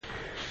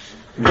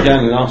We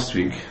began last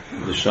week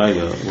the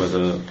Shaila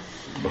whether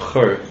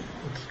Bechor,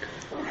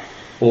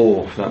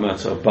 or for that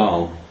matter a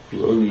Baal,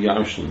 who only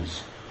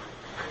Yarshans,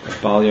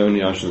 a Baal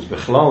only Yarshans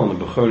Bechlal, and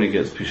the Bechor only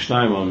gets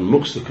Pishnaim on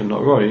Muksuk and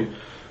not Roy.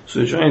 So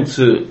we're trying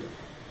to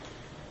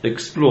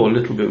explore a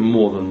little bit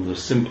more than the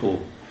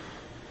simple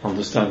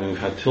understanding we've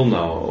had till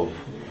now of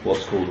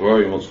what's called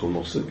Roy and what's called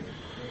Muksuk.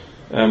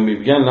 We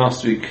began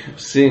last week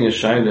seeing a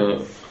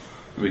Shaila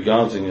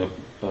regarding if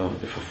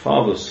a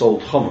father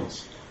sold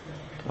Chometz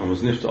and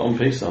was nifta on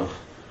Pesach,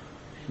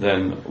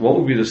 then what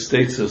would be the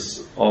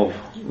status of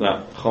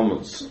that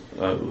Chometz?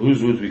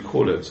 Whose would we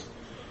call it?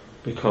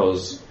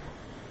 Because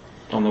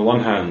on the one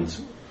hand,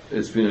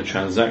 it's been a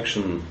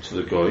transaction to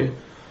the Goy,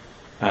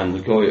 and the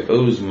Goy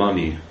owes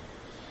money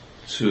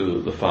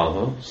to the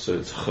father, so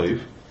it's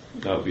chayv.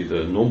 That would be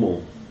the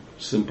normal,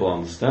 simple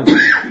understanding,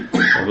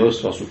 and most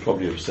of us would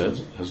probably have said,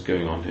 as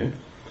going on here.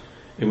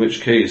 In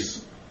which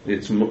case,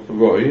 it's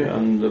Roy,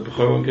 and the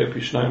Bechor won't get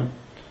Pishnaim.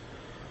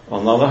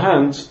 On the other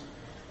hand,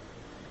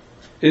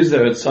 is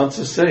there a tzad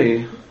to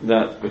say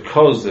that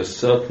because there's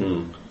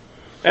certain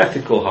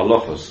ethical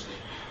halachas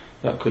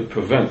that could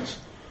prevent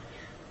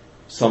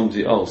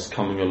somebody else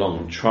coming along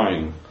and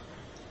trying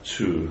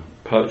to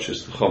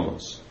purchase the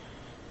chometz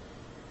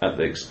at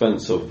the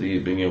expense of the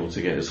being able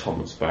to get his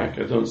chometz back?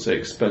 I don't say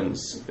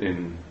expense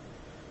in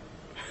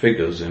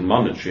figures, in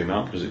monetary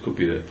amount, because it could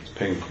be that it's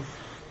paying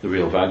the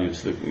real value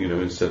to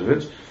the, instead of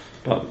it,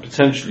 but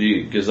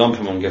potentially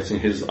gezampim on getting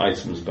his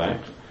items back.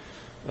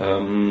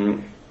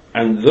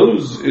 And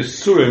those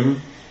isurim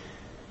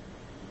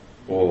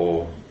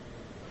or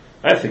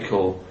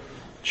ethical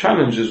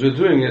challenges we're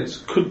doing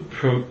it could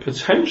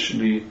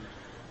potentially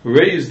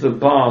raise the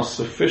bar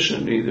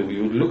sufficiently that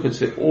we would look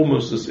at it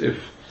almost as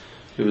if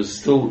it was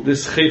still,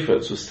 this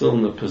chayfetz was still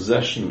in the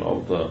possession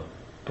of the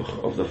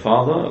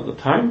father at the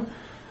time,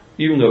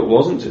 even though it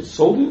wasn't, it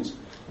sold it,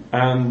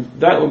 and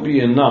that would be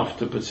enough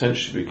to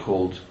potentially be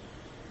called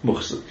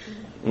muhsik.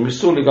 And we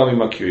saw Legabi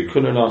Makiri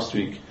Kuna last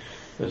week.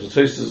 There's a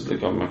Tosfos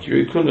Legabi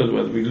Makiri Kuna,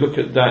 whether we look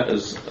at that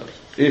as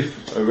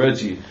if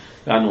already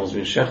the animal's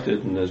been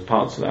shechted and there's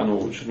parts of the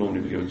animal which should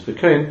normally be given to the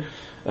kohen,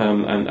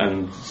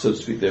 and so to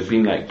speak, they're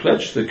being like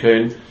pledged to the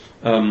kohen,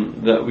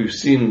 that we've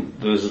seen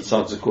there's a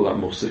tzad to call that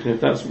muhsik. And if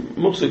that's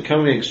muhsik,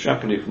 can we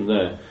extrapolate from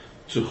there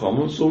to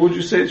chometz, or would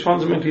you say it's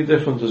fundamentally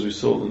different, as we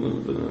saw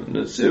in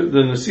the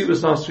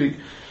Nesivos last week,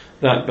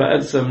 that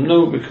ba'etzem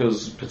no,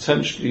 because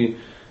potentially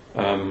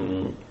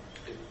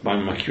by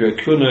Makira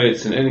Kuna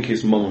it's in any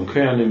case Mom and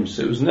Kinyonim,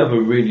 so it was never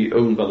really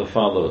owned by the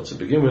father to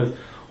begin with.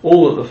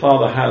 All that the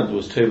father had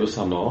was Tevas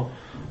Hanor,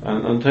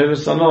 and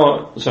Tevas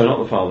Hanor, sorry, not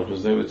the father,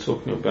 because they were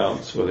talking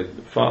about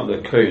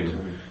the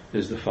Kohen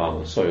is the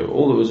father. So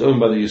all that was owned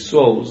by the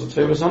Yisrael was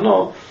the Tevas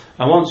Hanor,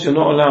 and once you're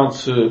not allowed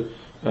to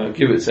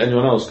give it to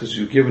anyone else because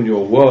you've given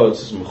your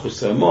words, it's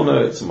Mechusei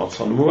Mona, it's a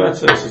Matan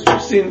Muetes, as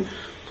we've seen,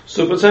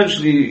 so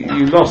potentially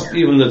you lost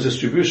even the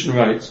distribution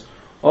rights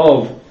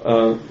of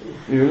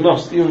you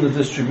lost even the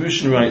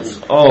distribution rights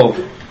of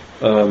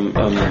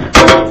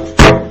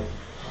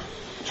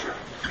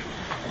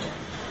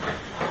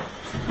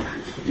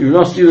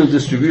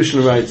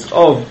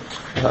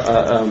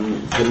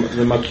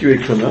the Makiri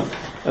Kuna,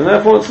 and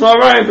therefore it's not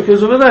right,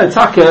 because over there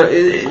Taka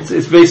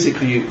it's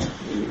basically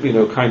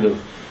kind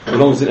of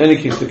belongs in any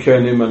case to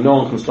Kinyonim, and no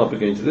one can stop it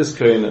going to this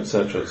Kinyon,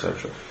 etc.,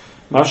 etc.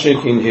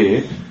 Mashenkin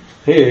here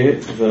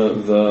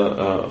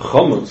the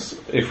chometz,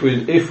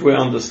 if we're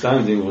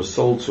understanding, was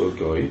sold to a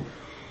goy.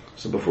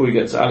 So before we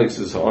get to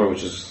Alex's ha'ara,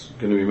 which is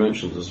going to be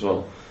mentioned as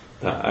well,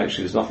 that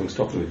actually there's nothing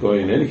stopping the goy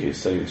in any case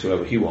selling to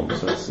whoever he wants.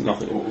 That's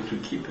nothing. Or to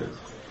keep it.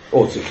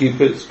 Or to keep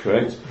it,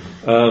 correct.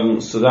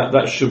 So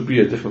that should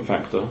be a different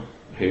factor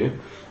here.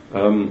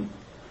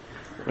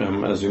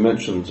 As we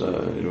mentioned,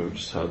 we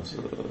just had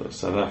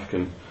South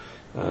African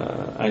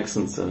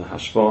accent,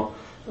 hashpa.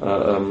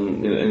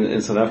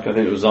 In South Africa, I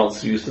think it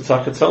results used to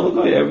taka tell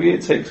the guy every year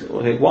take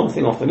one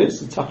thing off the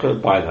list and taka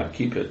buy that,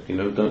 keep it,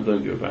 don't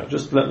give it back.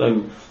 Just let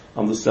them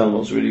understand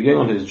what's really going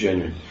on here is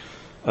genuine.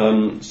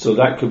 So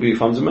that could be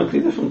fundamentally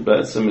different, but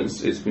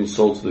it's been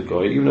sold to the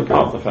guy, even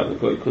apart from the fact that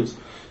the guy could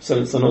sell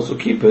it and also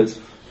keep it.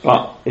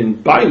 But in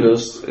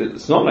Bailus,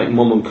 it's not like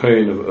Mom and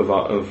Kohen of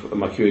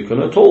Makiri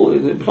Kuna at all.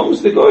 It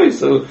belongs to the guy.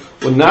 So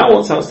now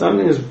what's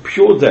outstanding is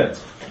pure debt.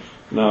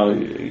 Now,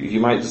 you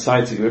might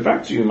decide to give it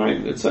back to you,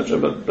 etc.,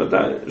 but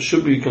that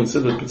should be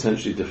considered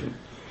potentially different.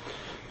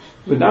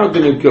 We're now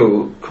going to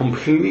go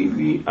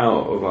completely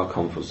out of our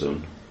comfort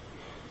zone,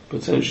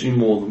 potentially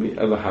more than we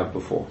ever have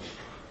before.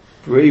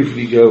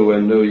 Bravely go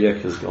where no yek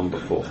has gone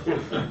before,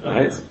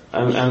 right?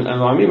 And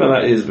what I mean by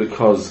that is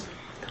because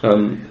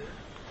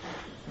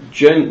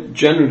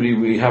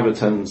generally I have a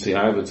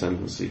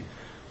tendency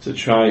to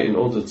try, in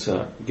order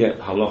to get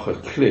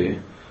halacha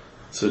clear,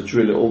 to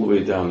drill it all the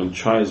way down and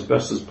try as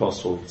best as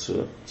possible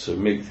to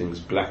make things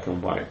black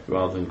and white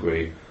rather than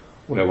grey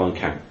where one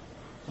can.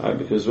 Right?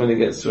 Because when it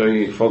gets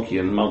very foggy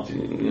and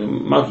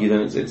muggy,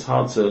 then it's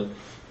hard to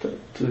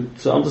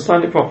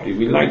understand it properly.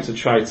 We like to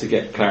try to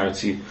get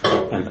clarity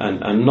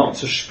and not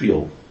to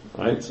spiel,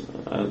 right?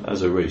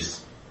 As a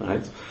race,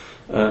 right?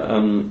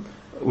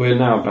 we're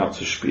now about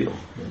to spiel,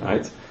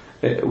 right?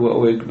 What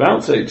we're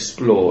about to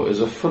explore is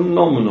a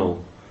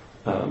phenomenal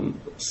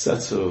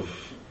set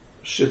of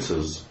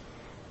shittas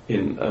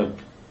in a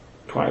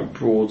quite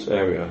broad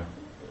area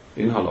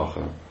in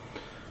halacha,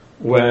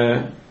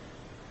 where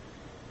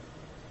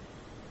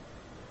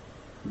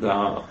there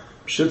are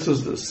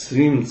shittas that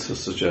seem to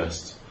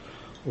suggest,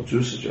 or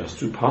do suggest,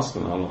 to pass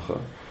on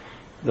halacha,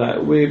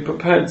 that we're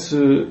prepared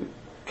to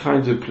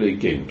kind of play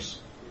games.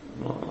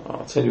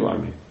 I'll tell you what I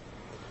mean.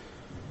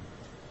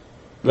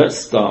 Let's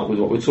start with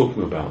what we're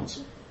talking about,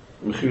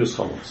 mechiras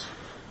chametz,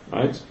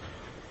 right?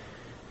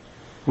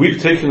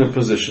 We've taken a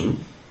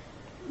position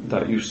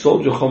that you've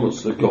sold your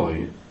chametz to the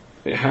goy,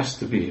 it has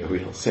to be a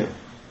real sale,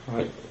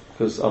 right?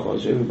 Because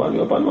otherwise you're buying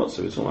your ban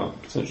so it's all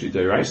about potentially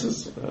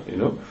deraisers,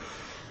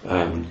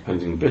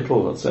 depending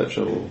bittul,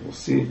 etc. We'll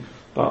see,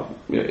 but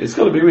it's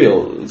got to be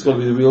real. It's got to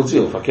be the real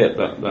deal. If I get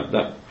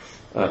that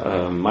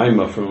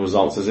Maimah from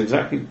results is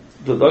exactly,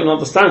 don't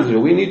understand it.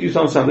 We need you to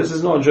understand this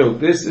is not a joke,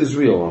 this is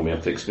real, and we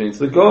have to explain to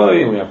the guy,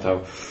 and we have to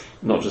have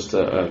not just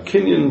a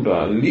kinyon,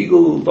 but a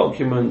legal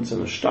document,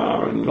 and a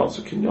shtar, and lots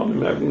of kinyonim,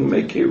 and everything,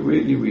 make it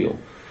really real.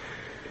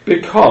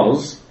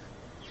 Because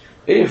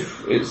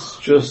if it's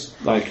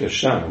just like a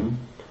sham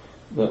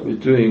that we're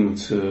doing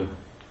to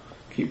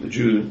keep the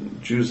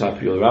Jews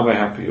happy, or the rabbi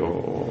happy,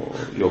 or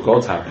your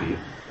God happy,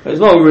 it's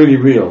not really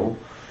real,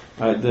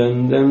 right,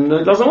 then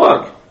it doesn't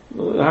work.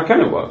 How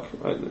can it work?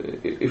 Right?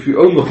 If you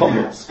own the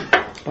chametz,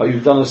 but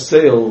you've done a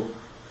sale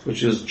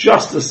which is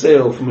just a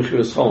sale for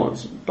mechiras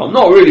chametz, but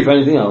not really for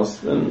anything else,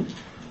 then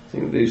I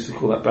think they used to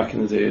call that back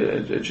in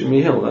the day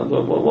Jimmy Hill.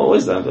 What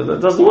is that?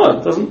 That doesn't work.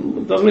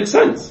 It doesn't make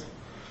sense.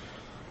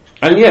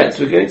 And yet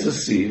we're going to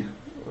see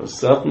a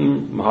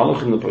certain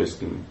mahalach in the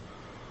poskim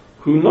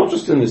who, not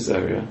just in this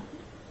area,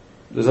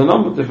 there's a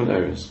number of different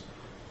areas.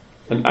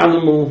 An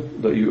animal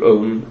that you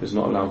own is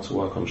not allowed to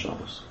work on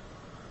Shabbos,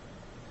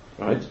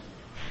 right?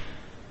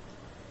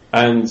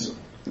 And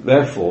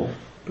therefore,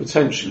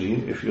 potentially,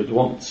 if you'd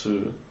want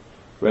to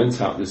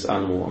rent out this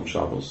animal on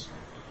Shabbos,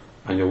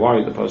 and you're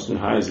worried the person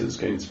who hires it is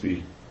going to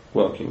be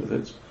working with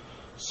it,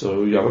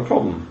 so you have a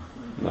problem.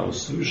 Now, the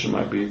solution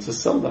might be to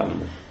sell the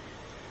animal.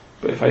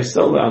 But if I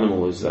sell the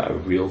animal, is that a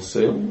real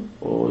sale,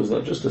 or is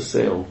that just a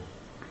sale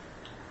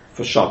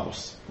for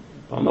Shabbos?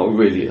 Well, not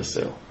really a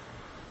sale.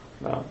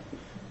 Now,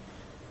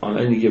 on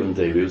any given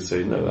day, we would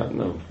say,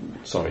 no,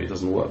 sorry, it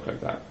doesn't work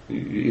like that.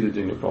 You're either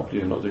doing it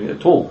properly or not doing it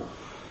at all.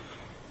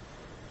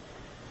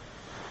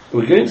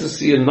 We're going to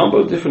see a number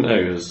of different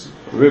areas,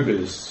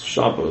 Ribbis,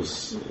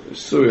 Shabbos,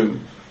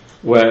 Surim,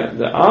 where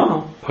there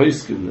are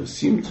poskim that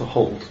seem to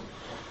hold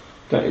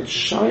that it's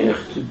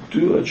shaykh to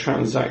do a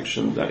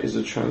transaction that is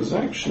a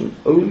transaction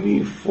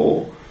only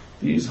for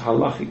these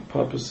halachic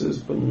purposes,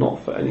 but not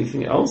for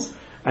anything else,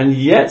 and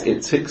yet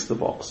it ticks the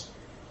box,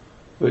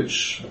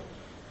 which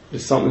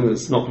is something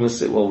that's not going to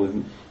sit well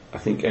with, I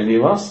think, any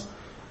of us,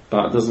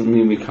 but it doesn't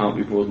mean we can't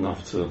be broad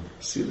enough to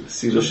see the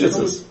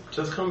shittas.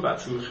 Just come back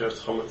to mechiras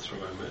chametz for a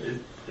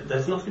moment.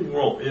 There's nothing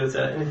wrong. Is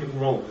there anything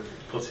wrong with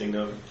putting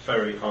a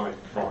very high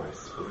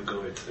price for the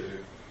guy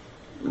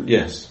to?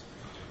 Yes.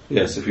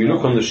 If you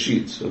look on the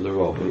sheets of the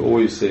rob, it'll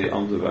always say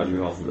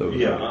undervalue rather than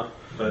overvalue.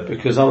 Yeah,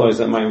 because otherwise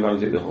that might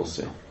invalidate the whole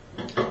sale.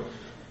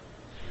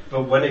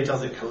 But when he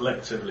does it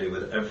collectively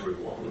with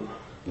everyone,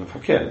 if I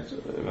care, it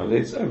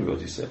invalidates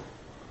everybody's sale.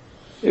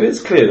 If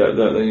it's clear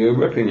that you're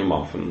ripping him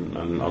off, and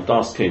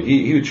Aldas came,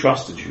 he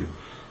trusted you.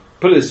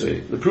 Put it this way,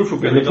 the proof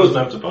would be... He doesn't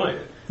have to buy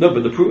it. No,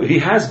 but the proof, he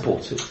has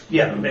bought it.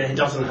 Yeah, but it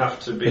doesn't have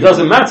to be... It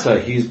doesn't matter,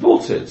 he's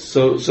bought it.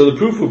 So the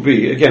proof would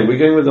be, again, we're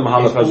going with the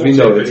mahalach as we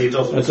know it.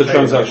 It's a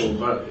transaction.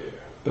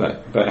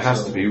 But it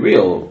has to be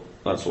real,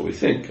 that's what we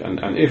think. And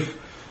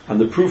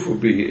the proof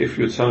would be, if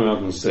you turn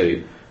around and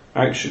say,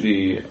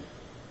 actually,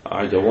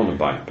 I don't want to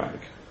buy it back,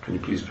 can you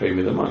please pay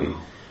me the money,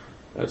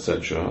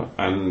 etc.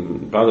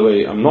 And by the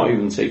way, I'm not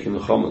even taking the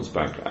chametz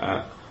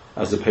back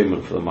as a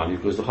payment for the money,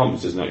 because the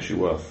chametz isn't actually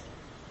worth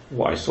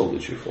what I sold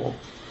it to you for.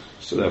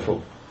 So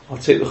therefore, I'll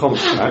take the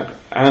chametz back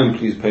and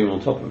please pay me on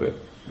top of it.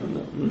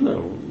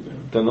 No,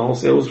 then the whole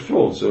sale was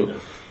flawed. So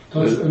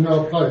does it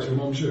now apply to a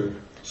non-Jew?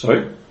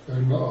 Sorry? Does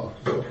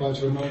it apply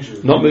to a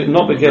non-Jew? Not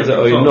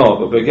begeza no,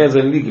 but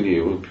begeza legally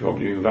it would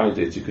probably be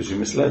invalidated because you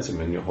misled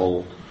him in your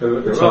whole. The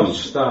Rav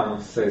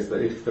Shtar says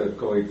that if the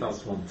guy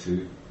does want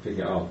to pick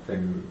it up,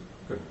 then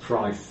the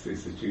price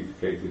is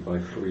adjudicated by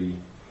three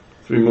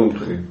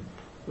mumchim.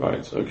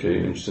 Right, okay,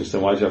 interesting. So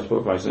why do you have to put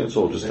a price in it? It's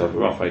all just have a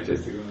rough idea.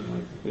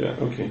 Yeah,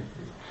 okay.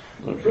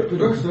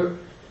 But also,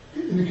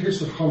 in the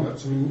case of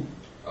chametz, I mean,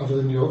 other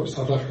than your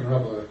South African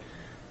rabbi,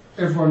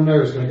 everyone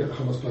knows going to get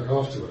the chametz back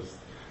afterwards.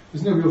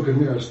 There's no real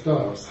gemira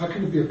stars. How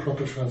can it be a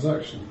proper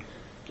transaction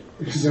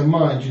if in your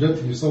mind you don't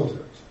think you sold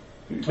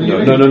it? No.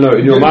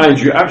 In your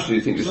mind, you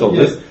absolutely think you sold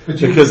it,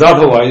 because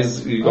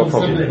otherwise you got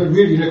problem. But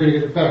really, you're not going to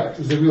get it back.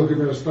 Is there real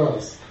gemira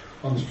stars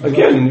on this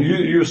transaction? Again,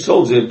 you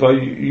sold it, but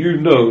you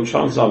know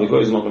chances are the guy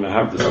is not going to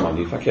have this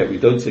money. In fact, we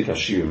don't take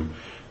assume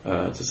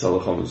to sell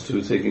the chametz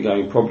to, take a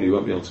guy who probably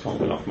won't be able to come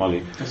with enough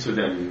money. So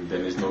then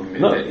there's no.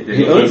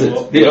 He owns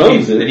it. He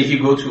owns it. Then if you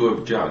go to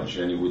a judge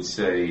and he would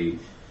say,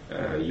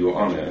 Your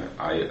Honour,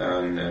 I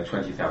earn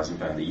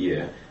 £20,000 a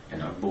year,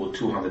 and I bought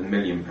 £200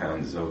 million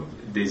of.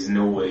 There's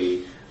no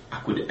way I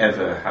could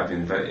ever have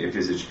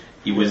envisaged.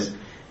 It was.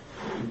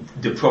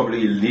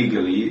 Probably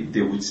legally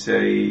they would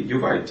say you're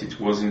right. It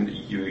wasn't.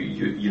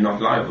 You're not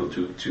liable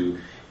to.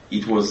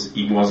 It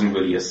wasn't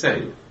really a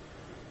sale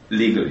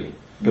legally.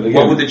 But again,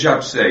 what would the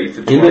judge say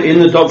for in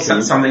the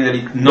document something that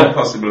it's not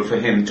possible for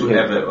him to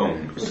ever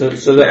own? So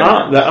there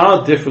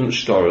are different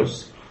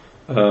shtaros.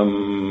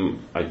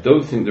 I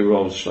don't think the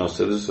Rav Shtar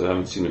said this. I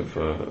haven't seen it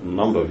for a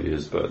number of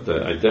years, but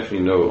I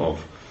definitely know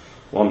of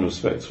one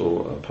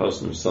respectful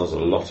person who sells a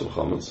lot of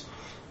chametz,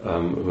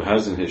 who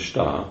has in his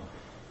shtar.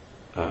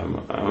 I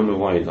don't know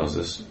why he does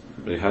this,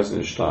 but he has in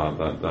his shtar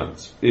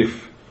that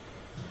if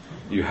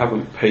you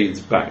haven't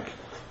paid back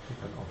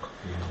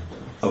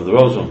of the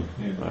Rozon,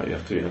 you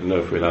have to know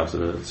if we're allowed to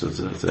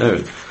air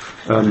it.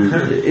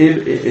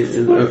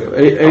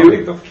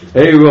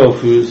 A Rav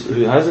who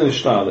has in his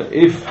shtar that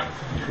if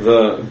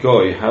the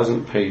goy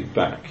hasn't paid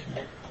back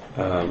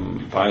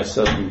by a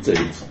certain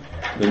date,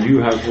 then you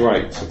have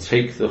right to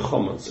take the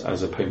chametz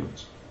as a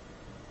payment.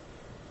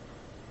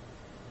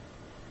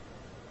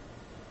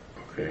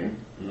 Okay.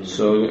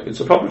 So it's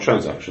a proper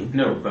transaction.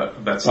 No,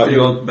 but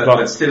still, I'm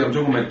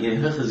talking about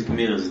in Hilchos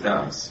Gemiras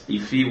Das.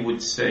 If he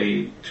would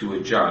say to a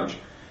judge,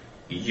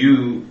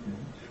 you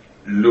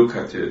look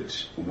at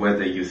it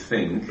whether you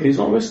think he's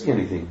not risking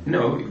anything.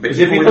 No, but if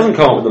he doesn't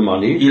come up with the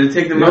money, he'll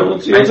take the money.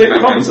 He'll take the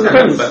profits of the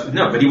pence.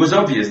 But it was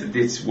obvious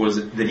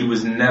that he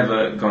was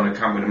never going to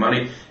come with the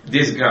money.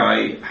 This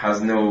guy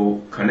has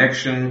no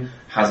connection.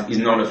 He's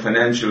not a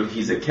financial.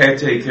 He's a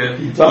caretaker.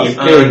 He does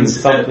gain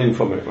something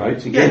from it,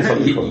 right? He gains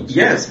something from it.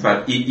 Yes,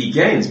 but he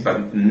gains,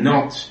 but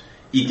not.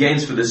 He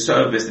gains for the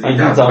service that and he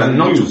does, but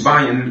not use. To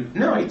buy and.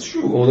 No, it's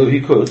true. Although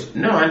he could.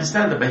 No, I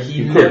understand that, but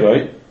he never, could,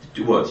 right?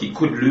 What he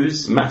could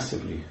lose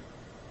massively.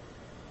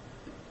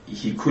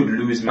 He could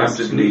lose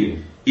massively.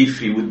 Absolutely. If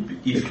he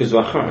would, because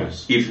of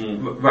acharis. If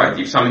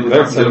something would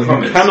happen to the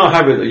chametz. You cannot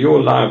have it that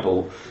you're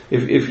liable.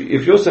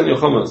 If you're sending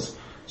your chametz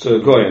to a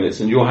goy and it's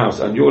in your house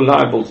and you're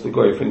liable to the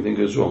goy if anything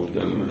goes wrong,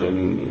 then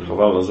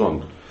chaval is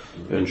wrong.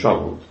 You're in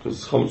trouble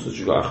because chametz that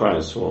you got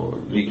acharis for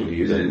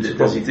legally.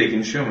 Does he take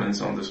insurance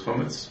on this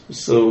chametz?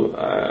 So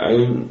I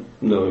don't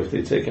know if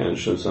they take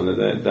insurance on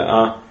it. There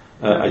are.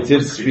 I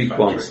did speak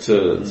once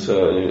to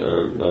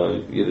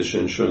a Yiddish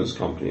insurance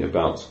company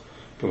about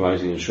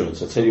providing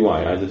insurance. I'll tell you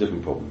why. I had a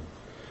different problem.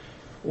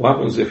 What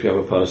happens if you have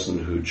a person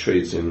who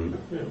trades in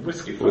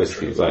whiskey,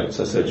 right? As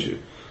I said to you.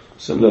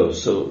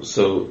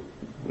 So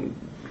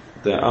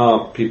there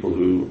are people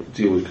who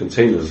deal with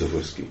containers of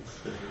whiskey,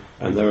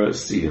 and they're at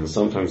sea, and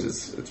sometimes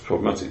it's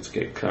problematic to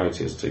get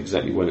clarity as to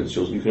exactly when it's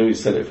yours. You can only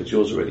sell it if it's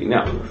yours already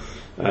now,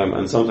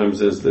 and sometimes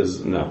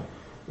there's now.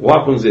 What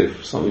happens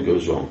if something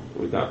goes wrong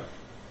with that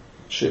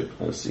ship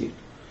at sea?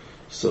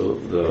 So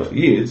the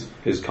Yid,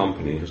 his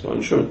company, has got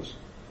insurance.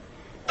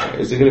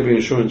 Is there going to be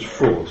insurance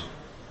fraud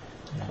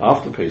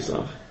after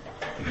Pesach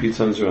if he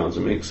turns around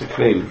and makes a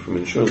claim from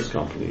an insurance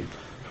company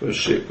for a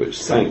ship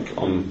which sank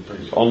on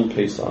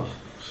Pesach?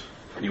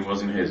 It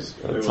wasn't his.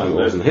 At the time it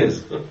wasn't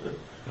his.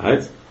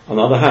 Right? On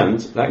the other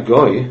hand, that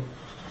guy,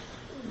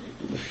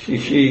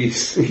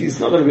 he's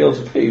not going to be able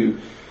to pay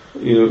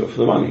you for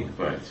the money.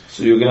 Right.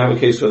 So you're going to have a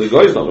case where the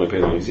guy's not going to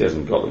pay the money because he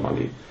hasn't got the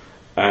money.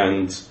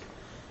 And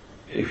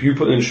if you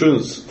put an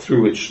insurance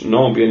through which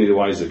no one will be any the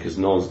wiser because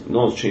no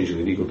one's changing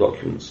the legal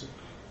documents,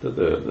 the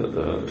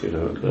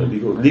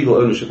legal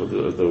ownership of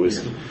the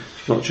whiskey,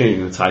 it's not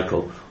changing the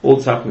title. All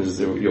that's happened is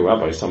your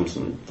rabbi done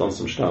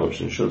some shtar which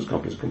the insurance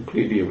company is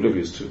completely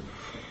oblivious to.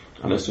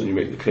 Unless when you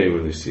make the claim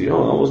and they see, that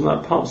wasn't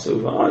that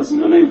Passover. Isn't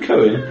your name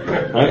Cohen?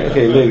 Right?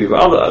 Okay, maybe.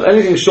 But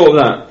anything short of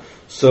that.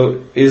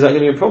 So is that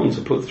going to be a problem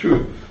to put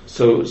through?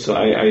 So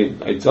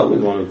I dealt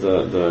with one of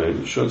the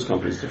insurance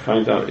companies to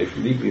find out if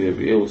legally they'd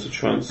be able to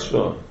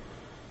transfer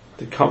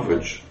the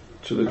coverage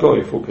to the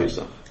goy for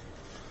Pesach.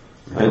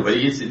 Right? No, but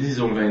this is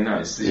all very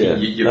nice. Yeah.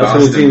 You've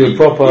that's asked them, the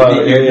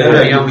proper.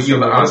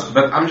 You've asked,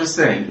 but I'm just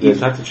saying. They've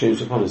had to change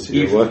the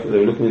policy. They were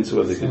looking into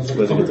whether it's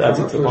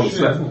added to the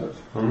policy.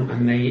 And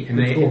in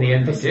the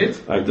end they did?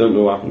 I don't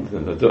know what happened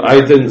to them.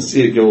 I didn't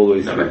see it go all the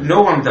way through. But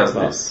no one does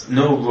this.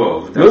 No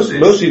Rov does this.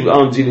 Most people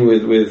aren't dealing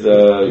with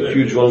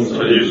huge volumes.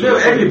 No,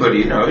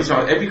 everybody, it's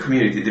not every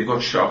community. They've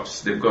got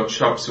shops. They've got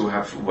shops who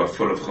are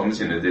full of chametz.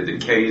 The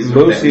K's.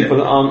 Most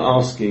people aren't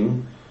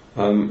asking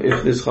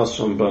if this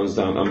chassan burns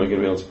down, am I going to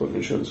be able to put an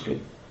insurance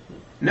claim?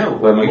 No,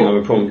 or am I going to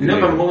have a problem? No,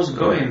 but most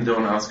goyim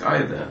don't ask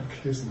either.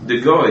 The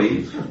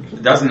goy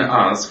doesn't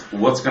ask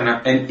what's going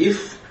to, and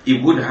if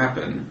it would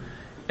happen,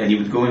 and he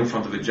would go in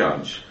front of a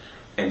judge,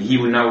 and he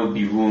would now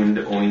be ruined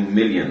owing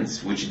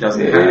millions, which he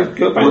doesn't have.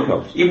 Go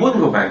bankrupt. He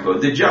wouldn't go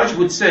bankrupt. The judge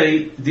would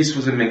say this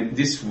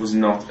was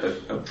not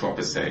a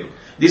proper sale.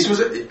 This was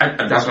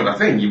that's what I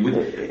think.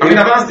 I've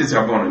asked this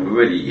Rabbanim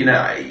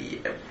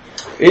already.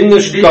 In the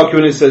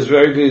document it says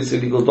very clearly it's a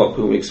legal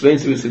document. We explain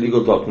to him it's a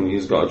legal document.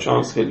 He's got a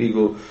chance to get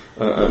legal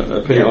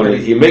opinion on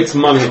it. He makes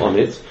money on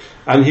it.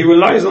 And he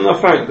relies on the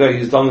fact that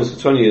he's done this for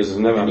 20 years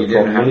and never had a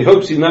problem. And he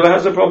hopes he never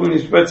has a problem.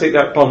 He's prepared to take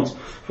that punt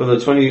for the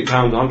 £20,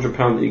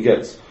 £100 that he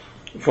gets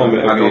from it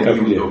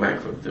every year. Go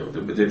back.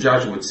 The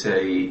judge would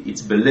say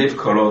it's believed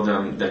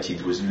kolodam that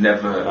it was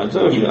never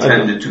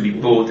intended to be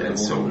bought and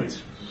sold.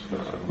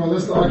 Well,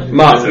 that's the argument.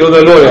 Mark, you're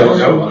the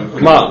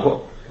lawyer.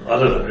 Mark, I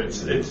don't know.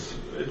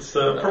 It's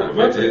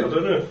problematic. I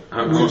don't know.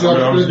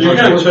 You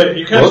can't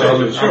change How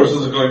it. much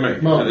does the guy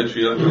make? Mark,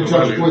 Literally, the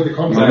judge avoid the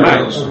contract.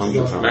 Max.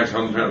 max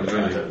 £100,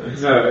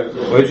 really.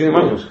 No, where do you think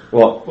money was?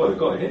 What? well, the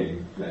guy here,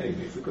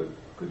 it's a good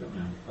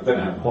amount. I don't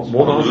know how much. What,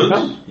 more than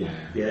 £100? Yeah.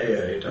 Yeah,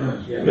 it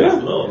does. Yeah. It's a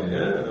lot,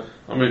 yeah.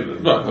 I mean,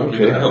 look,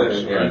 Okay. it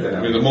helps, right?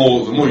 I mean, the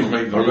more you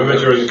make, the I remember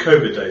during the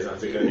COVID days, I had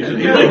to go. you're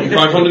making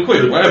 500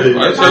 quid, whatever,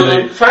 right?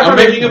 So I'm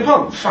making a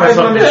punt.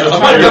 500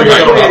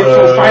 500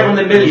 for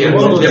 500 million.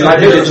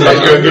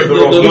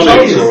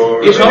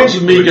 It's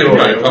not me getting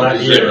paid up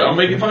to zero. I'm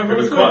making 500 It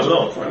was quid. quite a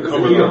lot. I can't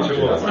remember how much it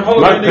was. My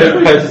whole Mark idea.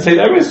 prepared to take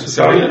that risk.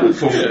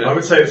 I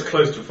would say it's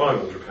close to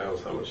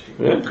 £500 how much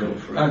he Yeah. gone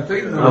through. I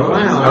think the Oh,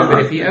 wow. But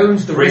if he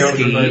owns the 300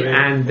 whiskey maybe.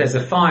 and there's a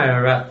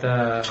fire at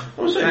the...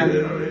 I'm saying,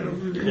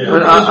 Yeah.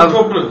 there's a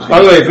problem. By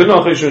the way, if you're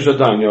not Rishon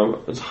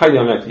Shadan, it's highly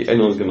unlikely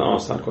anyone's going to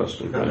ask that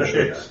question. I'm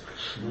sure.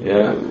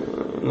 Yeah,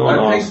 no one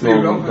I asks, think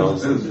no the one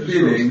does. Robert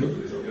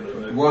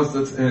feeling was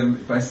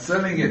that by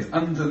selling it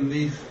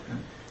underneath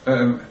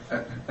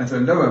at a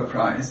lower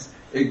price,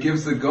 it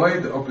gives the guy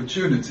the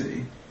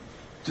opportunity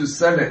to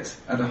sell it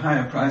at a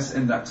higher price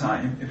in that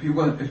time if he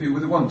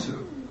would want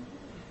to.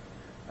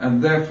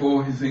 And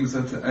therefore he thinks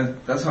that,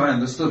 that's how I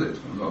understood it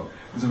from law.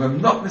 Because if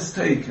I'm not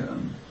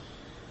mistaken,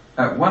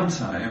 at one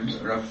time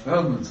Rav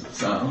Feldman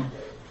Zatzal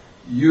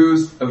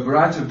used a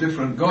variety of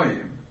different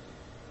goyim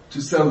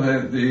to sell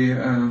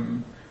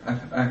I'm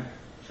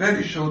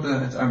fairly sure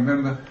that I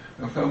remember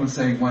Rav Feldman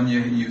saying one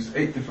year he used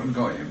 8 different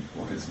goyim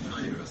for his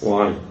mechiras.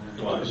 Why?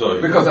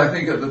 Sorry. Because I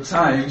think at the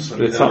time, It's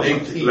up.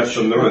 Less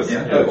than the rest.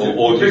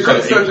 Or do you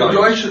because say so 8 the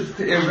guy times? should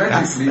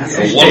theoretically That's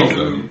be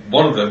So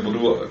one of them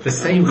would work. The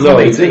same No, he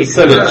comment didn't he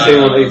sell it, said.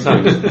 chain on 8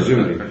 times,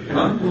 presumably.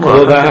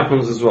 Although that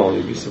happens as well,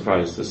 you'd be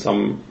surprised. There's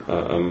some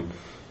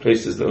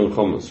places that own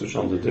chomets which are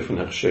under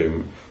different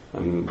hechsherim,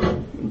 and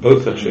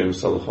both hechsherim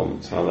sell the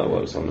chomets. How that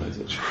works, I'm not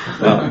sure.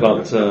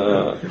 But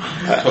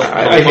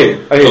I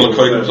hear.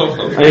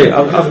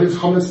 It's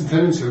comments and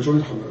tendency or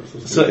joint comments.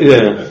 So,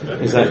 yeah,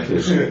 exactly. I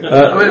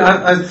mean,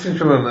 I seem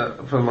to remember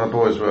that when my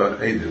boys were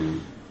at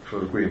Aden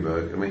for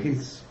Greenberg, I mean, he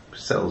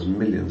sells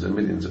millions and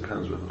millions of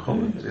pounds worth of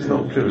comments. It's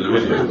not included in the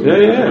video.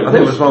 Yeah. I think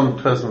there was one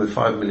person with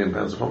 £5 million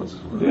of comments.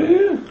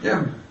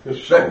 Yeah.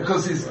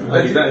 because it's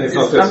It's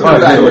not just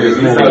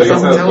undervalued.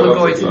 Tell the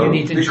guy you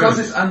need Because insurance.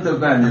 it's And the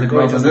undervalued guy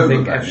rather doesn't than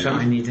think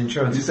overvalued. I need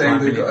insurance. You're saying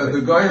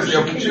the guy has the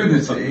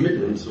opportunity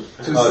to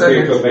Oh, sell so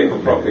you could it. make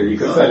them properly. You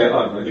could sell it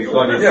on. You've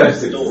got an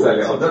Yes, incentive to sell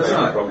it on. that's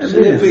right. And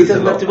But he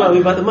doesn't have to worry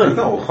about the money. It's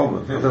not all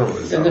common. I don't know what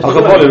it is. And the- I'll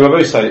go on,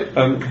 Rabbi say,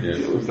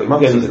 The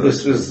months again,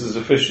 is this is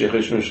officially a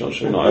Cheshire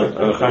Shal, not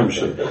a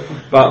Chaimshir.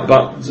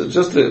 But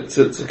just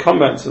to come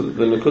back to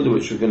the Nakuda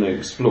which we're going to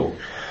explore,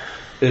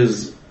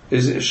 is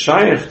it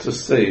shaykh to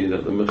say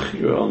that the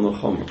Mechira on the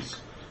Chometz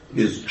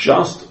is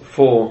just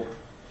for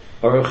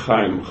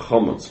Orchaim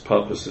Chometz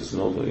purposes, in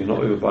order you're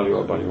not everybody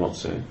or Bani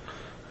Motzeh,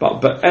 but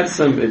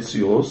Etzem it's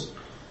yours,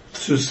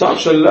 to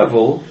such a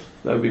level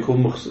that would be called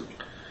Muchzik.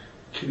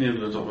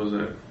 Kinyonim on top of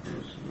that.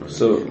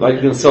 So, like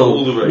you can sell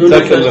All the rates.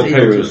 secular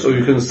periods, or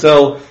you can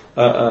sell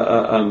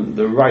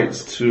the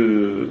rights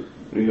to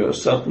a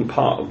certain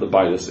part of the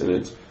Bailis in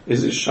it.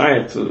 Is it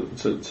shy to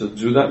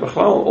do that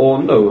b'chlal,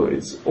 or no?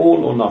 It's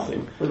all or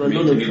nothing. Can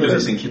you do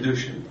this in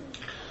Kiddushin?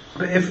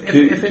 But if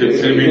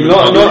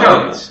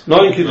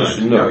Not in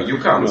Kiddushin, no. You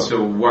can't. No.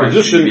 So why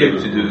Kiddushin, should you be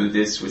able to do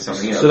this with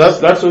something else? So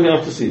that's what we're going to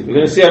have to see. We're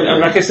going to see, and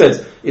like I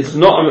said, it's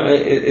not.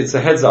 It's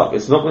a heads up.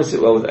 It's not going to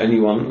sit well with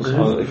anyone.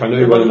 If I know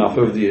you well enough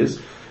over the years.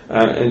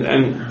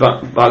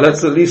 But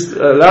let's at least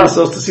allow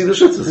ourselves to see the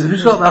shittas.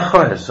 who's got that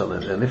highest on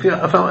it then? If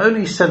I'm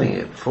only selling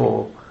it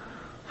for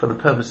the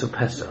purpose of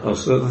Pesach. Oh,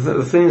 so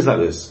the thing is like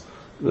this.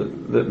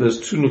 There's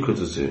two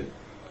nukutas here.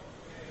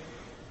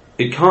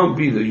 It can't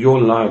be that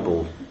you're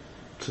liable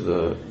to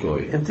the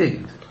goy.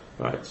 Indeed.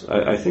 Right.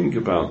 I think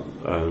about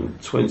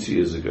 20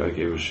 years ago I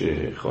gave a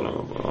shir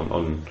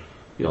on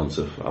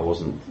Yontif. I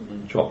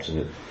wasn't dropped in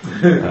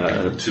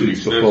it 2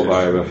 weeks before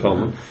by Rav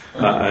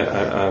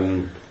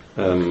Feldman.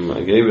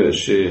 I gave it a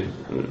shir,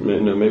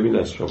 no, maybe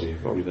less,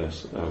 probably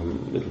less, a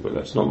little bit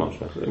less, not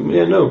much less.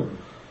 Yeah, no,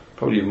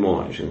 probably even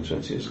more actually than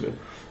 20 years ago.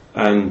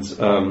 And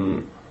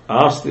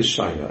I asked this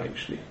shayla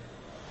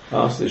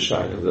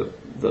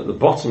that the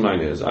bottom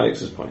line is,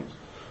 Alex's point,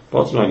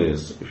 bottom line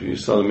is, if you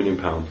sell £1 million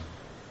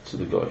to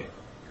the guy,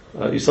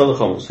 you sell the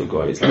chometz to the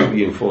guy, it's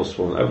legally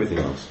enforceable and everything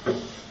else.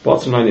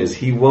 Bottom line is,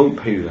 he won't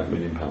pay you that £1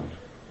 million.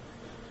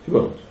 He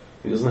won't.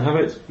 He doesn't have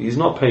it, he's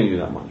not paying you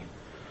that money.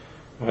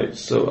 Right,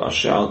 so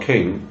Asher al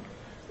Kain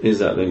is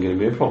that then going to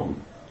be a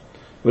problem?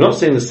 We're not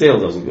saying the sale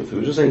doesn't go through.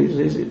 We're just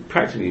saying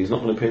practically he's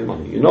not going to pay the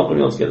money. You're not going to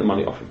be able to get the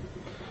money off him.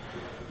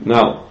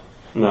 Now,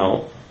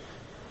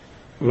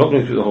 we're not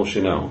going through the whole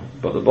shit now,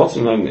 but the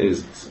bottom line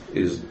is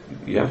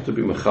you have to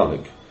be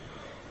mechalik.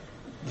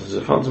 There's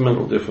a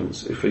fundamental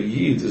difference. If a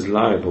yid is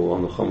liable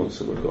on the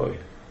chometz of a goy,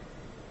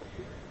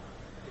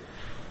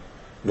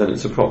 then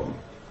it's a problem.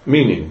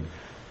 Meaning,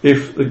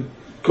 if the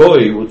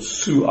goy would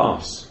sue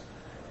us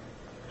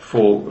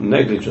for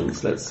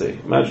negligence, let's say,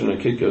 imagine a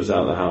kid goes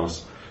out of the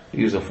house,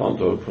 leaves the front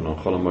door open on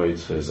Chol HaMoed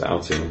for his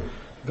outing,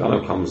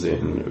 Gano comes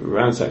in,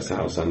 ransacks the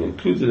house, and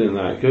included in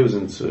that goes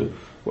into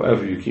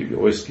wherever you keep your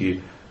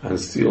whiskey and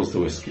steals the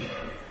whiskey.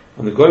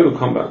 And the guy will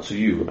come back to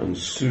you and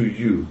sue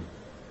you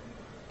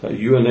that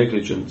you are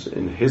negligent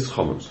in his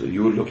chometz, that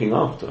you were looking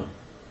after.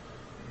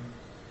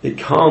 It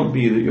can't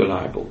be that you're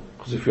liable.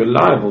 Because if you're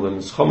liable, then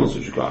it's chometz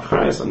which you got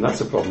achayas, and that's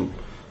a problem.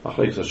 That's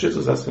going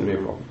to be a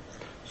problem.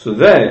 So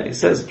there, it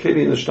says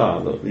clearly in the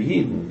Shtar that the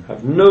Yidden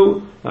have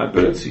no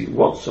liability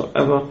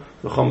whatsoever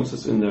the chometz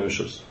that's in their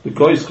rishus. The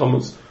goy's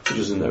chometz which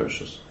is in their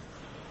rishus.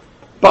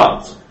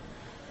 But,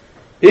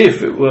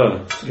 if it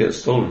were to get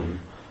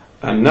stolen,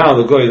 and now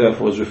the guy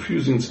therefore is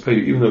refusing to pay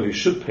you even though he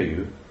should pay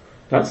you,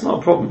 that's not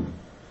a problem.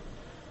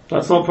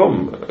 That's not a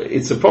problem.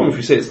 It's a problem if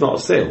you say it's not a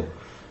sale.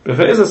 But if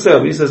it is a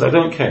sale, he says, I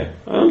don't care.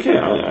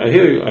 I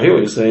hear you, I hear what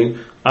you're saying,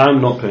 I'm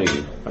not paying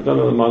you. I don't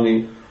have the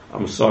money,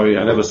 I'm sorry,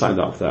 I never signed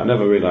up for that, I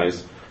never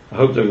realized, I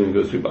hope everything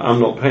goes through, but I'm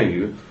not paying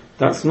you.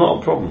 That's not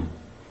a problem.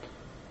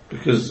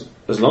 Because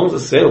as long as the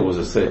sale was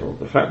a sale,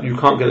 the fact that you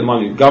can't get the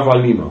money,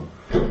 gavra lima.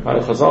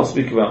 Right? Chazal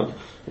speak about,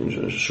 in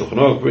Shulchan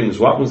Aruch brings,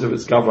 what happens if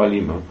it's gavra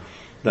lima?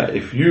 That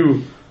if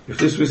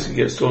this whiskey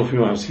gets stolen from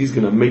your house, he's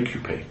going to make you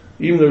pay.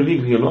 Even though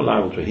legally you're not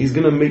liable to pay, he's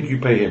going to make you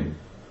pay him.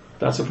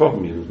 That's a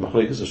problem.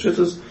 Machlekes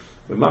Shittas,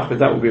 with Machbet,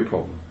 that would be a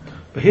problem.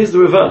 But here's the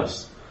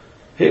reverse.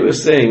 Here we're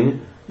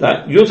saying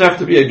that you'd have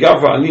to be a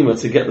Gavra Alima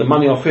to get the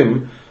money off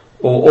him,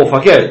 or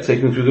forget, take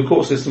him through the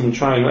court system and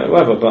try and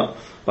whatever,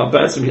 but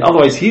basically,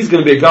 otherwise he's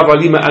going to be a Gavra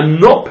Alima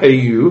and not pay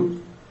you.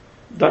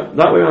 That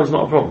way around is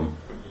not a problem.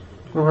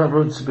 Well, that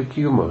road's a big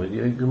humor.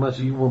 You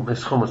imagine you want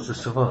this chometz to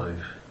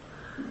survive.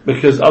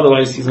 Because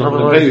otherwise he's not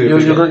going to pay you.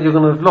 You're going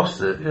to have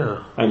lost it,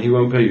 yeah. And he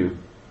won't pay you.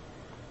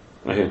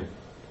 I hear.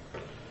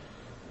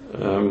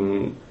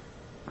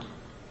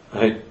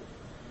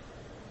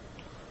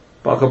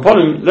 But upon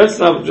him, let's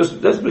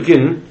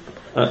begin.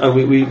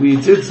 We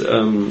did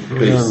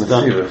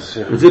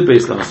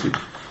base last week.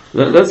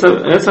 Let's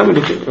have a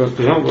look at.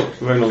 We haven't got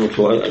very long at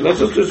all. Let's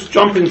just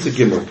jump into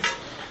Gimel.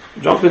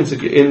 Jump into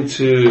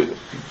Gimel.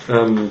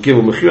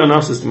 Mechir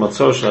Anasis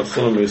Matzor Shat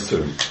Solom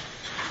Yisurim.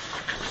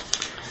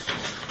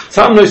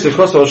 Tam Nois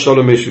Lekosar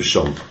Shalom Meshu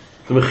Shom.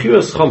 The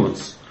Mechiras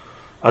Chometz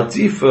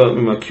Adifa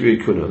Mimakirei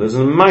Kuna. There's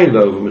a mile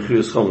over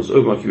Mechiras Chometz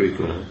over Makirei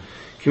Kuna.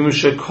 Kimun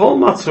Shekol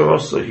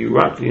Matzarosa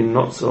Hirakli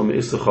Notzel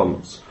Me'isa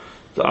Chometz.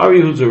 The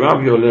Arihu de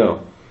Rabbi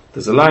Oleo.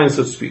 There's a line,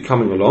 so to speak,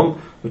 coming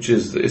along, which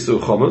is the Issa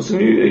Chometz,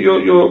 and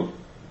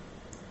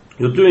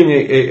you're doing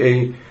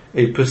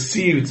a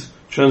perceived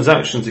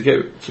transaction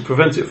to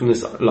prevent it from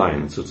this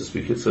line, so to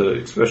speak. It's an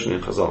expression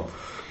in Chazal.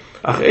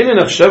 Says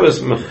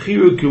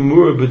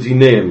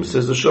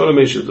the Shalom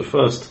Meshu, the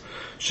first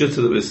shitta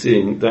that we're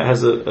seeing, that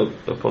has a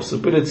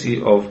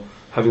possibility of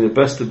having the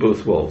best of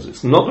both worlds.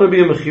 It's not going to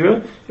be a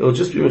mechira, it'll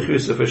just be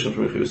mechira sufficient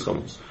for mechiras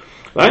chometz.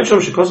 Now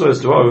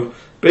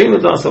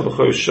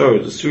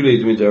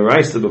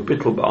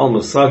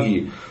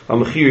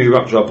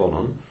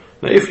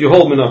if you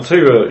hold min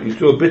Torah, you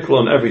do a bittul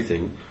on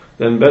everything,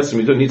 then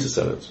basically you don't need to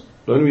sell it.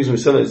 The only reason we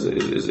sell it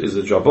is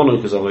a drabonon,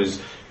 because otherwise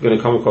you're going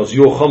to come across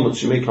your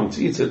chometz, you may come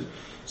to eat it.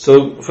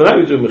 So for that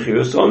we do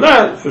mechira. So on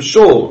that, for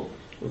sure,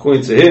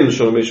 according to him, the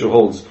Shalom Meshu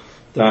holds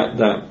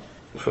that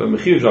for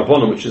mechira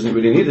drabonon, which isn't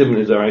really needed in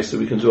the deraisa,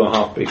 we can do a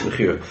half-baked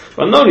mechira.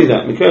 But not only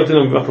that, mechira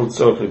dinam v'atal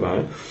tzorach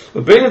libay.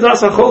 But bein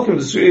adas hacholkim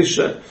the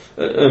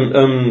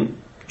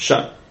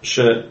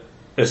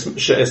when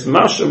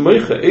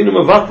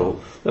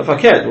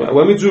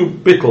we do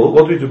bittul,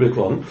 what do we do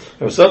bittul on?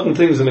 There are certain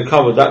things in the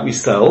cover that we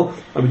sell,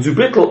 and we do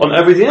bittul on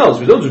everything else.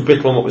 We don't do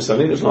bittul on what we're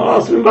selling. It's not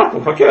us.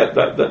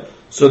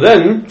 So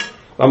then,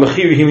 if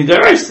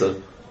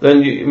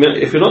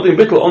you're not doing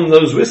bittul on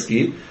those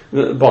whiskey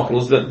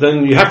bottles,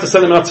 then you have to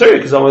sell them out Torah,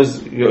 because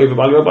otherwise you're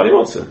overbuying what everybody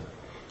wants it.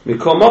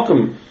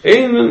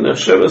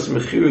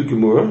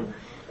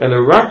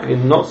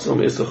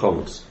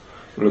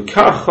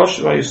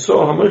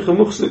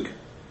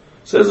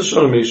 Says the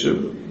Shalom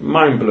Meshu,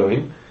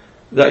 mind-blowing,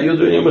 that you're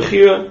doing a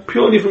mechira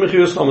purely for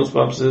mechiras chometz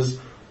purposes,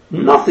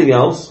 nothing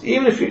else.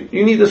 Even if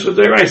you need this for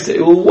deraisa, it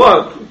will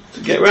work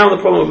to get around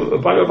the problem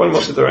of buying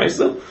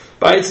deraisa,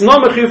 but it's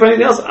not mechira for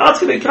anything else.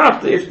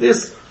 If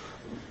this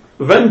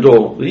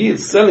vendor, the yid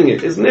selling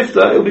it, is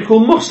nifta, it will be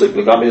called muchsik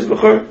legabi is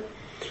bechor.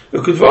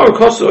 Ukudvar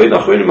koso oid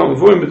achronim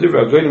amavurim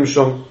b'divrei agonim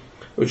shom,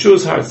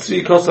 uchuz har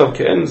tzvi kosav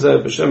ke'enze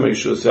b'shem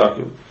Yeshua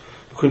Yaakov,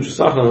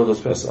 v'kunchusach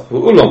l'notas Pesach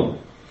v'ulam.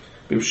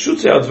 So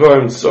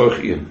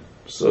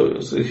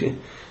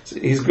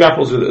he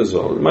grapples with it as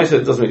well. It might say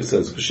it doesn't make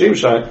sense.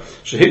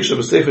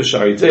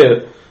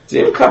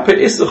 If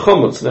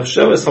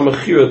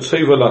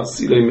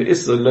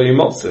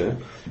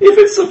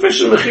it's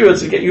sufficient mechira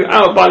to get you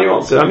out by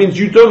your that means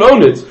you don't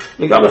own it.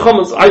 I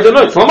don't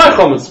know, it's not my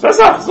chomutz.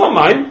 Pesach, it's not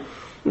mine.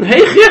 How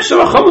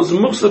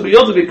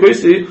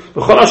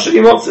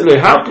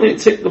can it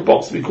tick the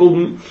box to be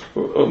called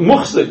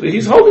muchzik?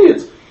 He's holding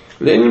it.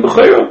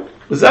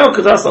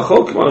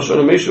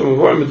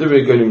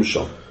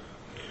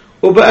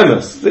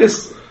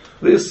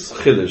 This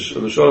chiddush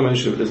of the Shalom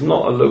Yeshiv is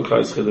not a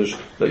localized chiddush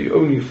that you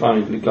only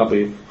find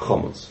ligabe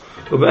chomutz.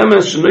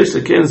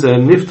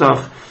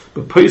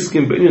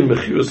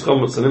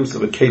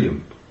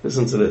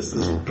 Listen to this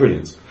is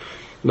brilliant.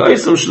 Now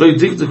if you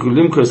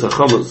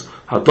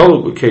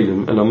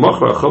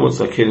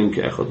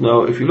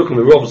look in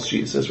the Rob's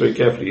sheet, it says very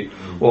carefully,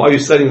 well, are you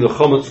selling the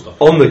chomutz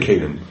on the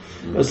kelim?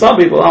 And some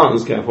people aren't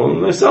as careful,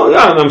 and they say,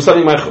 I'm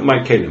selling my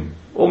kelim.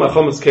 All my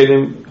chomutz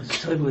kelim,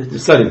 you're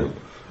selling them.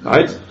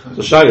 Right?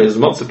 The shayla is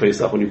matzah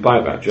pesach when you buy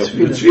a batch. You have to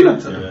do the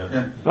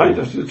tefillah. Right? You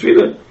have to do the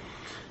tefillah.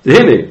 The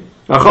hine,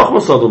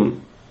 achachmas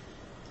adam.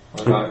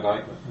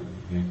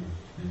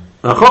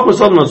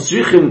 Achachmas adam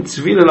tzrichim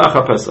tefillah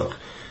lacha pesach.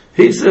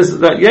 He says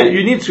that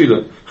you need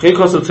tefillah. Chen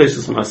kosav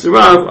teisus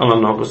ma'asirav,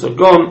 alam nahakos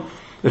agon,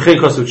 chen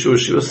kosav tshuva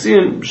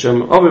shivasin, b'shem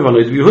aviv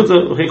anoid v'yehuda,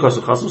 chen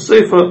kosav chasav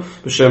sefer,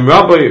 b'shem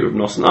rabbi,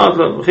 b'nosan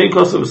adla, chen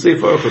kosav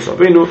sefer orchos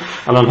abenu,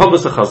 alam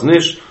nahakos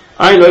achaznish,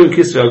 I know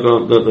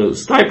the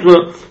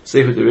stipler,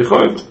 Sefer de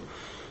Rechoim.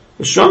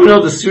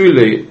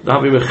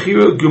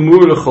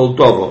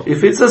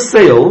 If it's a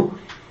sale,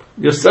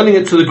 you're selling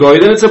it to the goy,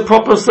 then it's a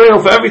proper sale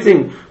for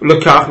everything.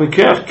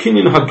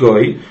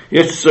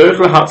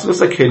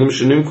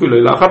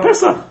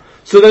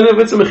 So then if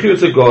it's a mechir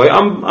to goy,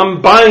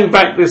 I'm buying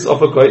back this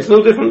off a goy. It's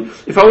no different.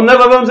 If I would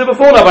never have owned it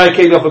before, I buy a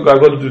keli off a goy,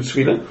 I've got to do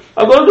tefillah.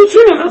 I've got to do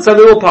tefillah, that's how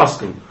they all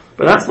paskin.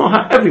 But that's not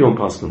how everyone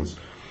paskins.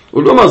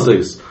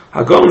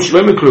 Hagam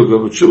Shlomo Kluger,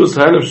 which was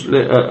Halef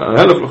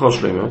L'chol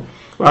Shlomo,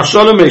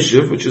 V'Shalom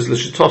Meshiv, which is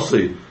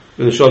L'Shitosi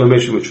in the Shalom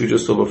Meshiv, which we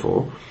just saw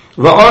before,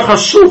 V'Arach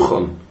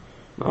HaShulchan.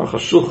 Arach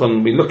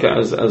HaShulchan we look at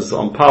as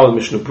on par with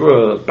Mishnah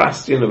Berurah,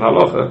 bastion of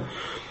Halacha.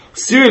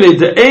 Seriously,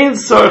 the Ein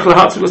Tzarech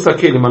L'Hatzilus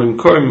HaKelim Anim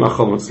Korim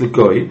Machomotz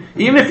L'Goy.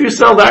 Even if you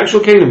sell the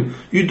actual kelim,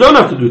 you don't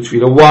have to do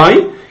tefillah.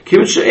 Why?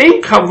 Kivin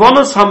she'ein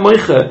kavonas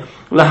hamoiche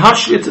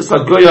l'hashlit es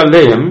HaGoy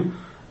Aleim.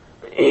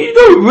 You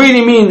don't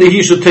really mean that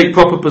he should take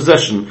proper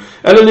possession.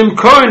 It's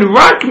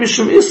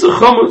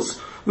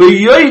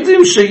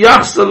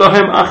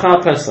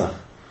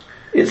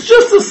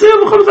just a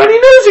sale of and he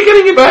knows you're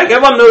getting it back.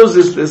 Everyone knows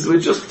this. We're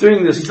just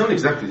doing this. It's not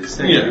exactly the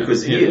same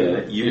because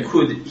here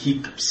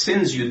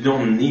since you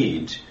don't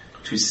need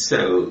to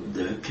sell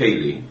the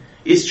keli.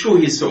 It's true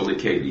he sold the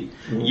keli.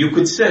 You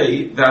could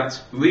say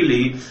that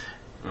really.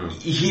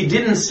 He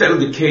didn't sell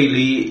the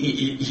keli.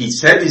 He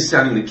said he's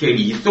selling the keli.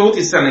 He thought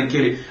he's selling the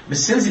keli, but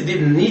since he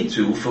didn't need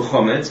to for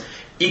chometz,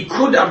 he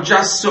could have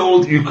just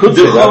sold the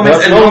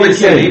chometz and not the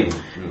keli.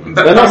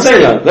 They're not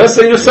saying that. They're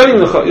saying you're selling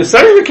the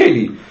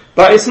keli,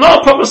 but it's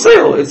not a proper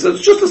sale. It's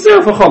just a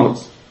sale for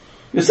chometz.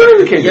 You're selling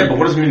the keli. Yeah, but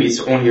what does it mean? It's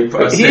only a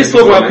price. He's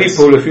talking about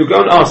people. If you go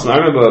and ask them, I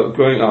remember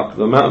growing up,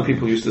 the amount of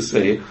people used to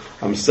say,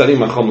 "I'm selling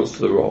my chometz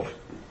to the Rav."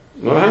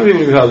 No, how many of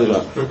you heard of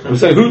that? I'm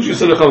saying, who do you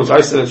sell the chometz?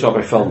 I sell it to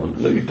Rabbi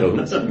Feldman. No, you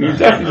don't. You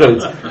definitely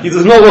don't. He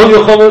does not want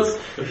your chometz.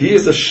 He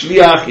is a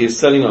shliach. He is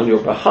selling on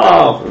your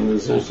behalf, and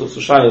there's all sorts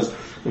of shaylas.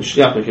 And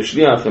shliach, like a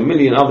shliach, a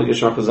million other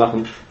geschmack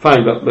zachen.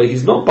 Fine, but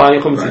he's not buying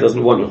chometz. Right. He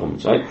doesn't want your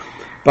chometz, right?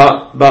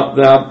 But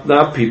there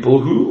are people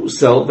who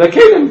sell their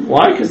kelim.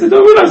 Why? Because they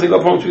don't realize they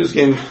got problems with this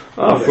game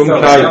from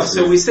Kai.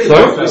 So we say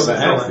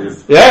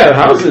houses. Yeah,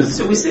 houses.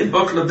 So we say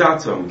bottle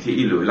datum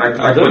keilu. Like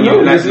I don't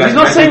know. He's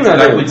not saying that.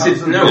 Like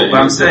no, but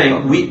I'm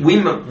saying we.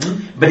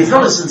 But it's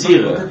not a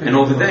satira, and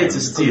over there it's a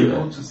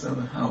satira.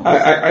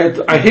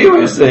 I hear what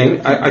you're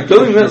saying. I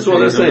don't think that's what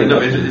they're saying. No,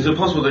 is it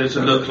possible that it's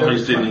a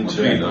localized in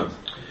tefillah?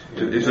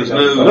 If there's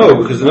no,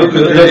 because the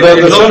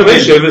Shon of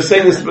Ishiv is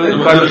saying this by the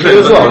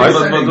as well, right?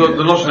 But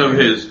the notion over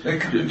here is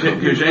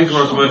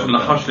Enkaros away from the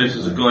hashlis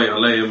as a guy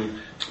aleim.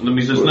 That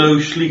means there's no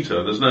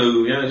shlita. There's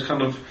no it's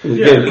kind of go to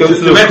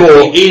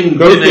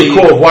the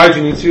core. Why do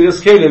you need to do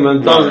this kelim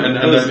and done? And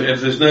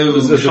if there's no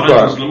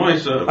shaykhs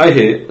lemaisa, I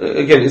hear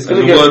again. It's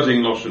going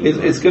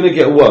to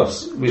get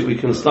worse. We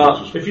can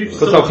start. We're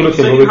going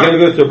to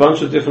go to a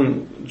bunch of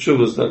different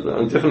shuvas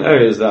and different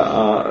areas that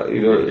are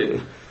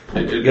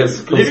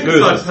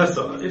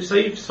if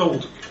say you've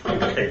sold a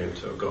kelim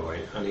to a guy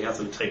and he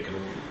hasn't taken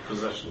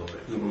possession of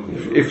it.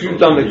 If you've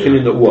done a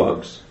kelim that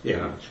works,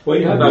 well,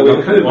 you have that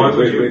with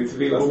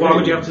why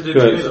would you have to do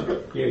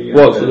tefillah?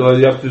 What? So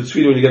you have to do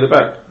tefillah when you get it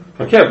back.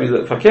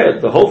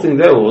 The whole thing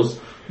there was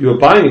you were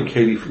buying a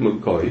kelim from a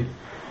guy.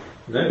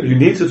 No. You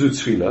need to do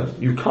tefillah.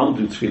 You can't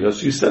do tefillah,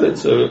 so you sell it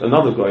to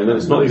another guy, and then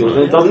it's not yours.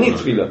 And it doesn't need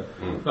tefillah.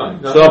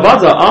 Right. No. So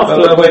Abada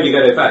after. When you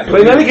get it back.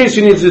 But in any case,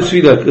 you need to do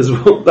tefillah because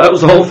that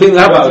was the whole thing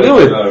that happened to deal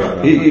with.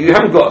 You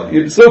haven't got.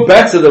 It's no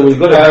better than when you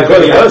got it.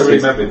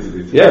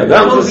 Yeah,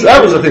 that was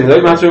the thing. They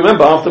had to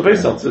remember after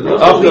Pesach. What's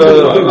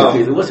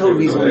the whole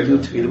reason we do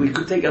tefillah? We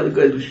could take out the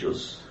guy's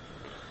rishus.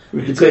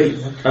 We could say,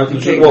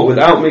 what,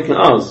 without making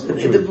ours?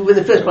 When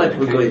the first pipe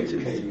were going to,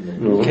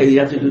 okay, you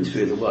have to do it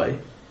for the why.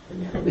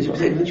 But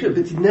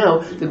now,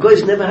 the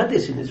guys never had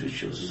this in his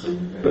rituals.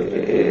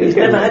 He's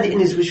never had it in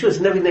his rituals,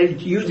 never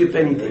used it for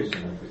anything.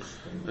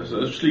 It's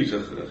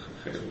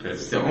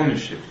the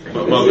ownership.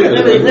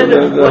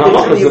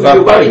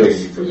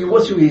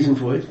 What's the reason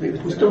for it?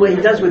 It's the way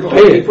he does with it.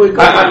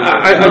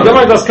 I don't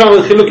mind us coming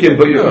with chilukim,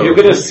 but you're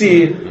going to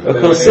see a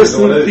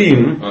consistent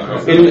theme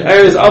in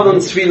areas other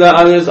than Tefillah,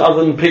 areas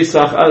other than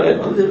Pesach.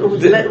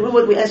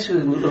 What we asked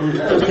you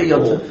Thursday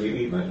Yom Tov.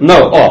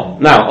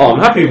 I'm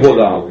happy you brought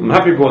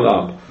that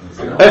up.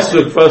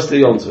 Esrog first day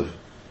Yom Tov.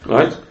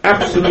 Right?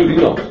 Absolutely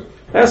not.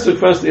 Esrog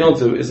first day Yom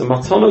Tov is a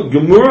matana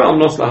gemura am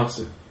nos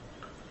lahafsik.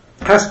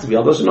 Has to be,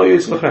 otherwise no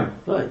use lachem.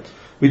 Right.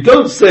 We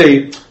don't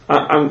say,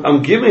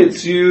 I'm giving it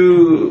to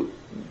you,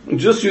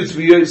 just you to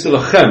be use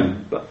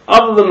lachem, but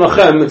other than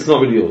lachem, it's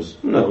not really yours.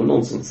 No,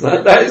 nonsense.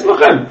 That is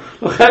lachem.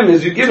 Lachem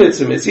is you give it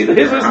to me. It's either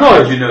his or it's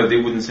not. You know, they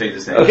wouldn't say the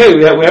same. Okay,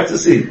 we have to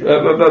see. But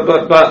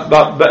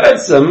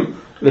etzem,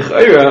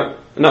 l'chayra,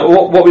 now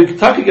what we're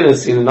going to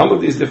see in a number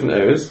of these different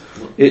areas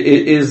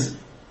is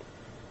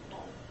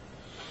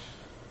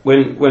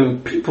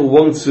when people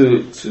want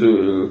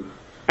to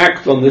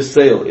act on this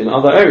sale in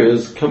other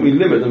areas, can we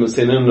limit them and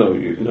say,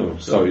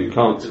 sorry, you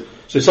can't.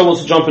 So if someone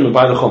wants to jump in and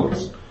buy the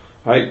chametz,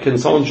 right? Can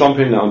someone jump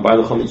in now and buy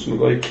the chametz from the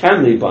goy?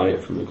 Can they buy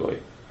it from the goy?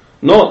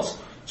 Not,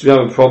 do you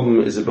have a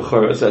problem, is it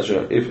bechor,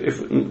 etc.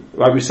 If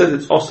right, we said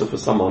it's also for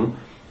someone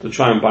to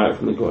try and buy it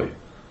from the goy.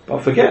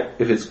 But forget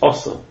if it's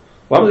also.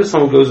 Why would if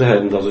someone goes ahead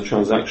and does a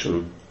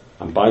transaction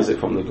and buys it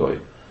from the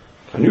goy?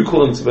 Can you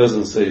call them to Bez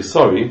and say,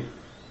 sorry,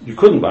 you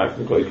couldn't buy it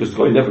from the goy because the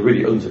goy never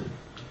really owns it.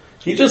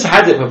 He just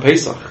had it for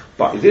Pesach,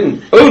 but he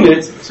didn't own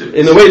it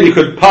in a way that he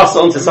could pass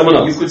on to someone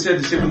else. You could say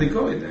the same with the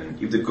goy then.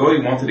 If the goy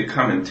wanted to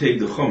come and take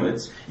the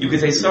chametz, you could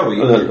say, sorry,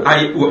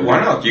 why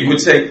not? You could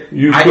say,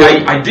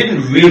 I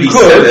didn't really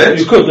sell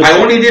it, I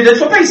only did it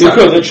for Pesach. You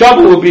could. The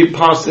trouble would be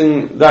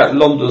passing that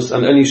lomdus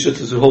and any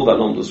shitters who hold that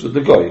lomdus with the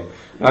goy.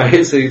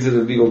 I say to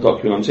the legal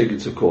document, I'm taking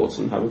it to court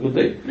and have a good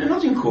day. No,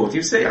 not in court.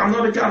 You say, I'm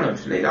not a gunner.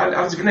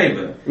 I was a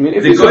gneighbor.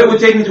 The guy would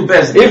take me to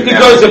Bezdin. If the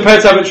guy's a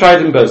pet, have it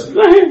tried in Bezdin.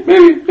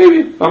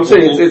 Maybe. I'm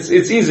saying it's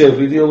easier if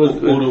we deal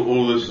with...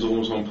 All this is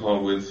almost on par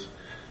with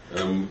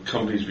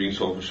companies being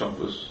sold for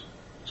shoppers.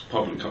 It's a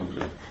public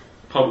company.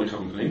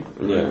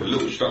 Yeah. A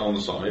little star on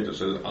the side that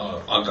says,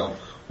 I got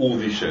all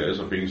these shares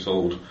are being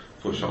sold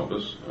for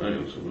shoppers.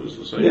 It's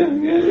the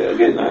same. Yeah.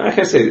 Again, like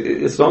I say,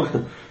 it's not...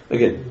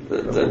 Again,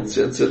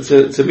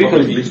 to be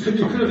you could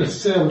have a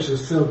sale which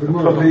is a sale if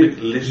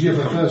you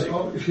have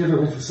if you ever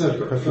went to sell,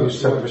 you have the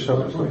first right.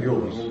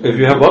 If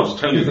you have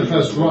what? You have the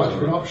first right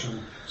for an option.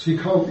 So you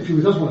can't, if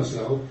he does want to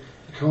sell,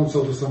 you can't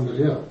sell to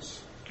somebody else.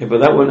 Yeah,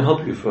 but that won't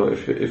help you for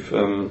if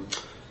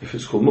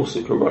it's called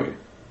muhsik or roi.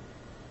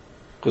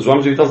 Because what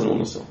happens if he doesn't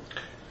want to sell?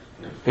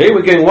 Hey,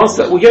 we're getting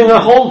a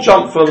whole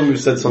jump further than we've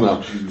said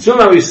somehow. Till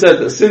now we said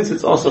that since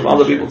it's also of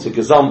other people to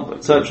gazam,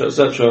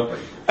 etc.,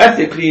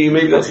 ethically,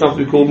 maybe that's not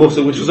to be called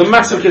muhsik, which was a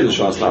massive chiddush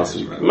last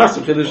week.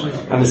 Massive chiddush,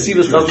 and the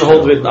Sivas doesn't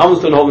hold it, and others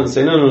don't hold it and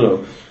say,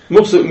 no.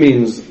 Muhsik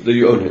means that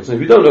you own it. So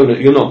if you don't own it,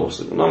 you're not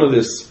muhsik. None of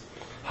this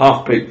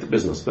half-baked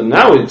business. But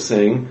now it's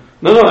saying,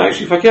 no,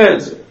 actually, fakir,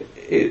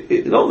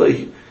 not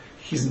that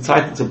he's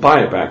entitled to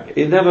buy it back.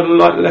 He never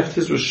left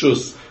his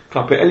reshus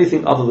klape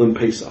anything other than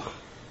Pesach.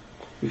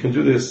 We can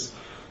do this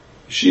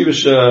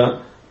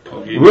Shivisha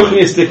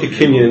ruchnistic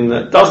kinyon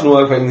that doesn't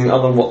work for anything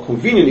other than what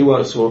conveniently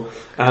works for,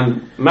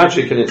 and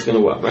magic, and it's going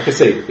to work. Like I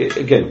say,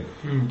 again,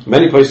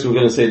 many places we're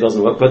going to say it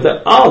doesn't work, but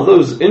there are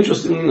those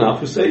interesting enough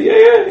who say,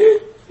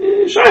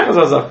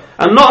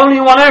 and not only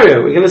in one area.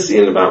 We're going to see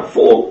in about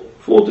four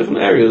different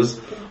areas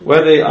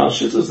where they are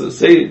shittas that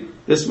say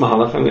this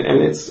mahalach,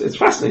 and it's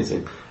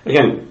fascinating.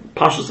 Again,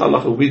 Pashas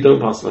halacha, we don't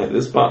pass like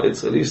this, but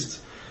it's at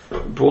least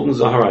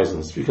broadens our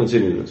horizons. We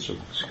continue this.